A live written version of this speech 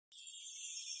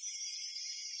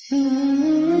Good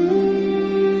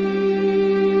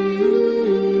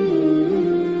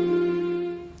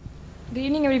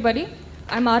evening, everybody.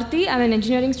 I'm Aarti. I'm an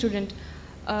engineering student.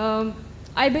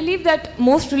 I believe that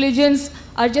most religions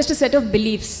are just a set of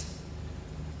beliefs.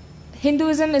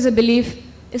 Hinduism is a belief,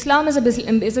 Islam is a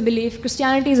belief,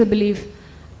 Christianity is a belief.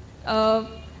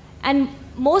 And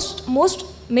most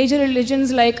major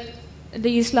religions like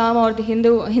the Islam or the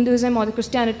Hinduism or the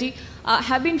Christianity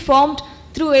have been formed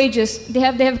through ages. They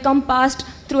have come past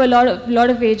through a lot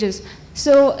of ages.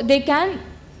 So there can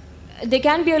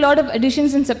be a lot of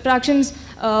additions and subtractions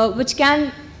which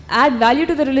can add value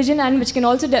to the religion and which can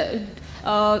also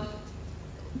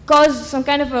cause some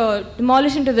kind of a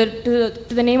demolition to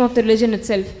the name of the religion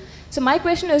itself. So my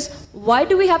question is, why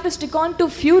do we have to stick on to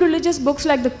few religious books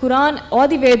like the Quran or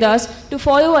the Vedas to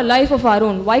follow a life of our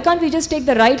own? Why can't we just take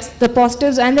the rights, the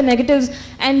positives and the negatives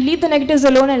and leave the negatives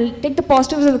alone and take the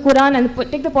positives of the Quran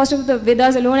and take the positives of the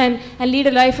Vedas alone and lead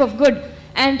a life of good?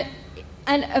 And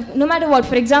no matter what,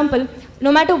 for example,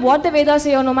 no matter what the Vedas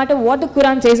say or no matter what the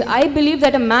Quran says, I believe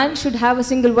that a man should have a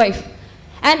single wife.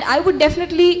 And I would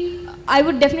definitely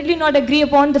not agree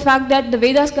upon the fact that the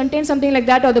Vedas contain something like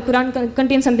that or the Quran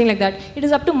contains something like that. It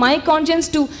is up to my conscience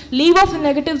to leave off the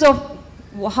negatives of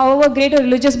however great a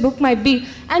religious book might be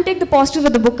and take the positives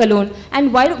of the book alone.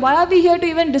 And why are we here to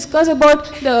even discuss about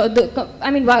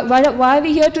why are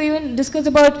we here to even discuss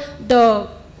about the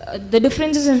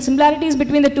differences and similarities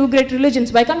between the two great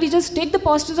religions? Why can't we just take the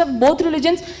positives of both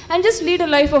religions and just lead a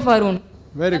life of our own?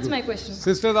 That's my question.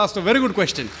 Sisters asked a very good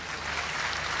question.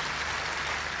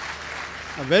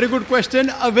 A very good question,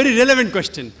 a very relevant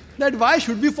question. That why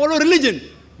should we follow religion?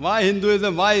 Why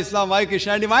Hinduism, why Islam, why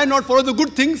Christianity? Why not follow the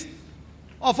good things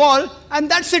of all? And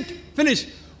that's it. Finish.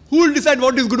 Who will decide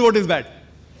what is good, what is bad?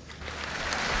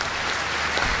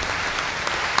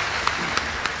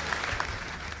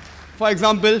 For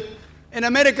example, in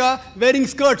America, wearing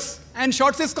skirts and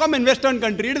shorts is common. Western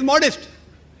country, it is modest.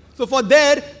 So for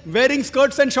there, wearing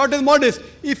skirts and shorts is modest.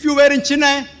 If you wear in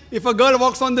Chennai, if a girl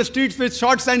walks on the streets with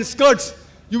shorts and skirts,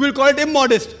 you will call it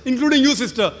immodest, including you,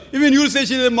 sister. Even you will say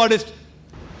she is immodest.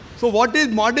 So what is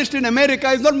modest in America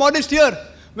is not modest here.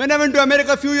 When I went to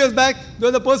America a few years back, there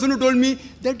was a person who told me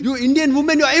that you Indian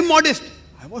women, you are immodest.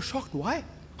 I was shocked. Why?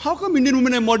 How come Indian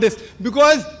women are modest?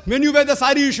 Because when you wear the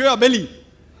sari, you show your belly.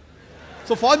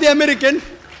 So for the American,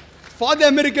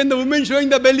 the woman showing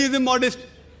the belly is immodest.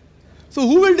 So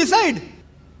who will decide?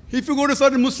 If you go to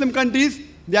certain Muslim countries,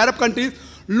 the Arab countries,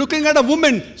 looking at a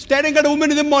woman, staring at a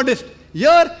woman is immodest.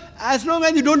 Here, as long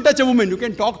as you don't touch a woman, you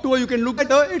can talk to her, you can look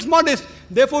at her, it's modest.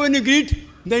 Therefore, when you greet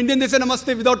the Indian, they say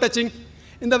namaste without touching.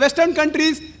 In the Western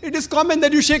countries, it is common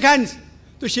that you shake hands.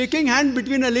 So shaking hands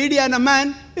between a lady and a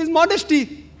man is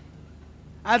modesty.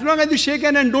 As long as you shake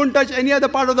hands and don't touch any other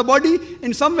part of the body,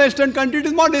 in some Western countries it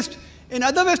is modest. In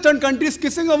other Western countries,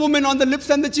 kissing a woman on the lips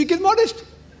and the cheek is modest.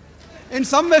 In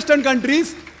some Western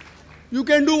countries, you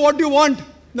can do what you want,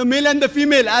 the male and the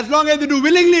female. As long as you do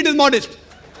willingly, it is modest.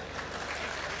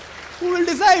 Who will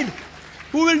decide?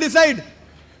 Who will decide?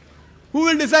 Who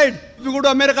will decide? If you go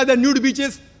to America, there are nude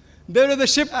beaches. There is a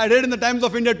ship, I read in the Times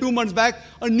of India 2 months back,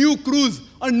 a nude cruise.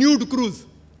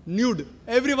 Nude.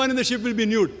 Everyone in the ship will be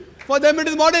nude. For them it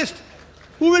is modest.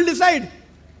 Who will decide?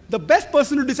 The best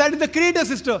person to decide is the Creator,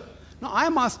 sister. Now I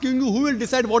am asking you, who will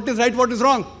decide what is right, what is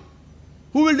wrong?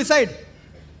 Who will decide?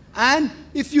 And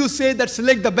if you say that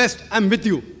select the best, I am with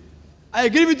you. I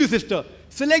agree with you, sister.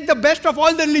 Select the best of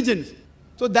all the religions.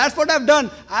 So that's what I have done.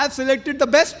 I have selected the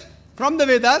best from the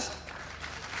Vedas.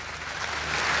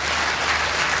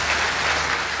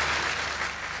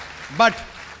 But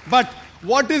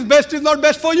what is best is not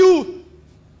best for you.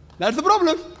 That's the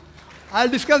problem. I'll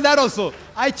discuss that also.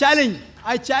 I challenge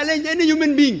any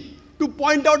human being to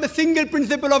point out a single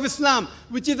principle of Islam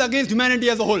which is against humanity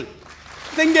as a whole.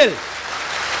 Single.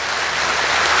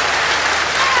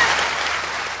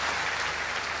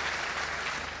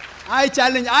 I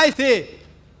challenge, I say,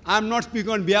 I am not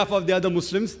speaking on behalf of the other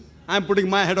Muslims. I am putting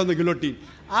my head on the guillotine.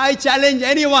 I challenge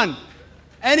anyone.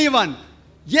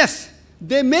 Yes,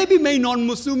 there may be many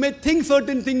non-Muslims who may think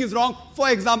certain thing is wrong.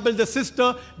 For example, the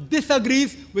sister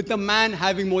disagrees with a man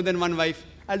having more than one wife.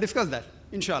 I'll discuss that,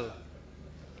 inshallah.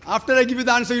 After I give you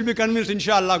the answer, you'll be convinced,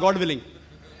 inshallah, God willing.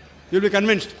 You'll be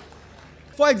convinced.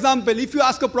 For example, if you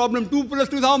ask a problem, 2 plus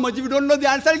 2 is how much? If you don't know the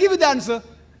answer, I'll give you the answer.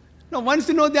 Now, once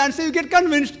you know the answer, you get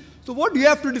convinced. So what do you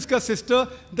have to discuss, sister?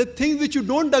 The things which you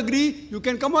don't agree, you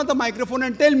can come on the microphone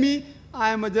and tell me,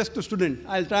 I am just a student.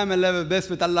 I'll try my level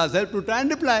best with Allah's help to try and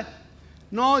reply.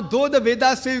 Now, though the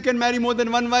Vedas say you can marry more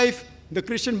than one wife, the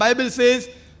Christian Bible says,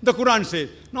 the Quran says.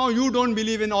 Now, you don't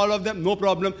believe in all of them, no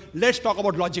problem. Let's talk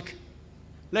about logic.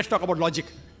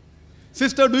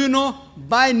 Sister, do you know,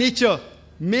 by nature,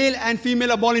 male and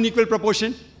female are born in equal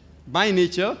proportion? By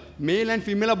nature, male and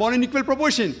female are born in equal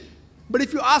proportion. But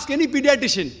if you ask any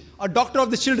pediatrician, a doctor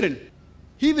of the children,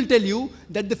 he will tell you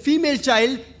that the female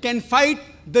child can fight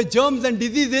the germs and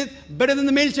diseases better than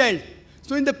the male child.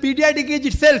 So in the pediatric age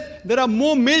itself, there are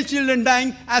more male children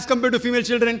dying as compared to female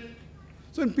children.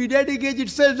 So in pediatric age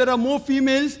itself, there are more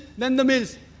females than the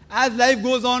males. As life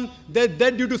goes on, there's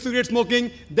death due to cigarette smoking,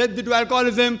 death due to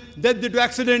alcoholism, death due to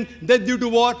accident, death due to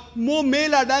war. More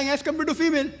male are dying as compared to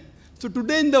female. So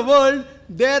today in the world,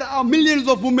 there are millions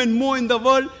of women more in the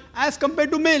world as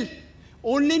compared to male.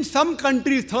 Only in some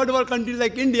countries, third world countries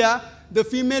like India, the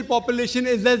female population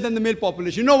is less than the male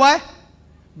population. You know why?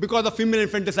 Because of female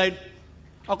infanticide.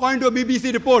 According to a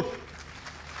BBC report,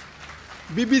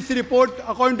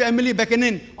 according to Emily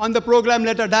Buchanan on the program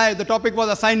Let Her Die, the topic was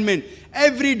assignment.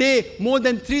 Every day, more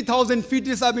than 3,000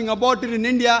 fetuses are being aborted in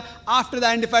India after they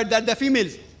identified that they're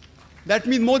females. That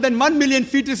means more than 1 million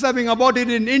fetuses are being aborted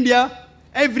in India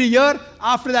every year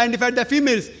after they identified they're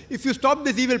females. If you stop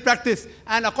this evil practice,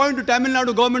 and according to Tamil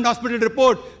Nadu Government Hospital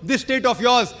report, this state of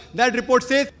yours, that report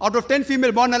says out of 10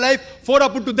 female born alive, 4 are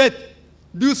put to death.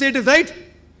 Do you say it is right?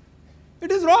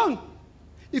 It is wrong.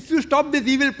 If you stop this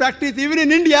evil practice, even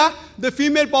in India, the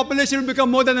female population will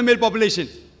become more than the male population.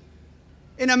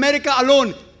 In America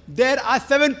alone, there are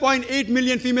 7.8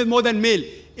 million females more than male.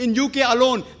 In UK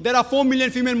alone, there are 4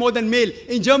 million female more than male.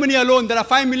 In Germany alone, there are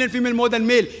 5 million female more than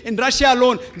male. In Russia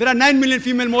alone, there are 9 million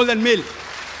female more than male.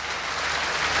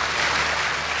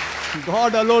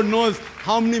 God alone knows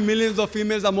how many millions of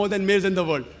females are more than males in the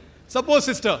world. Suppose,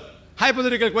 sister,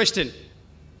 hypothetical question.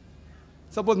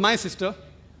 Suppose my sister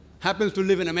happens to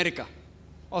live in America.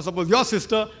 Or suppose your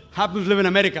sister happens to live in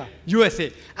America,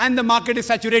 USA, and the market is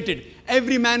saturated.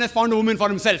 Every man has found a woman for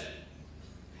himself.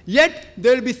 Yet,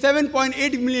 there will be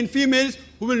 7.8 million females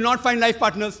who will not find life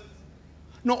partners.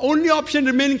 Now, only option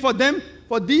remaining for them,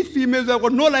 for these females who have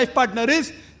got no life partner,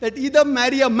 is that either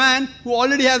marry a man who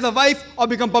already has a wife or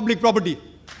become public property.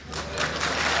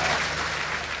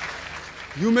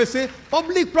 You may say,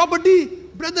 public property?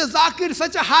 Brother Zakir,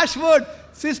 such a harsh word.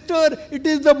 Sister, it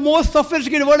is the most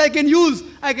sophisticated word I can use.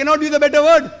 I cannot use a better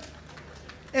word.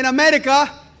 In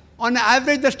America, on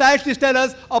average, the statistics tell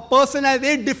us a person has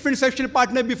 8 different sexual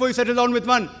partners before you settle down with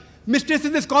one.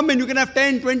 Mistresses is common. You can have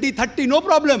 10, 20, 30, no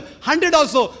problem. 100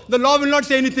 also. The law will not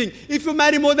say anything. If you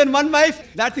marry more than one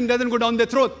wife, that thing doesn't go down their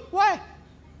throat. Why?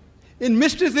 In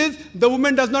mistresses, the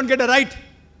woman does not get a right.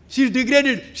 She is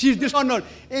degraded. She is dishonored.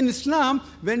 In Islam,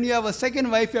 when you have a second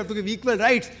wife, you have to give equal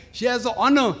rights. She has the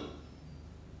honor.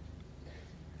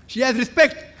 She has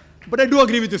respect. But I do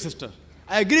agree with you, sister.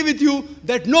 I agree with you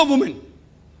that no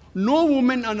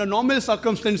woman under normal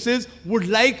circumstances would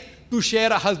like to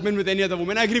share a husband with any other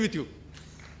woman. I agree with you.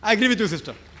 I agree with you,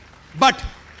 sister. But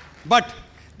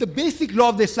the basic law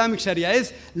of the Islamic Sharia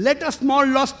is let a small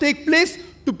loss take place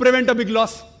to prevent a big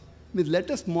loss. Means let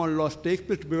a small loss take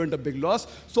place to prevent a big loss.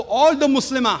 So all the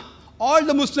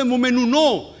Muslim women who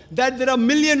know that there are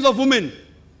millions of women,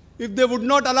 if they would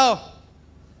not allow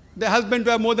their husband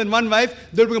to have more than one wife,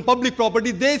 they will become public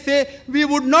property. They say, we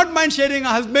would not mind sharing a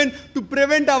husband to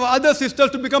prevent our other sisters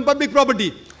to become public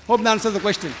property. Hope that answers the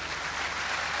question.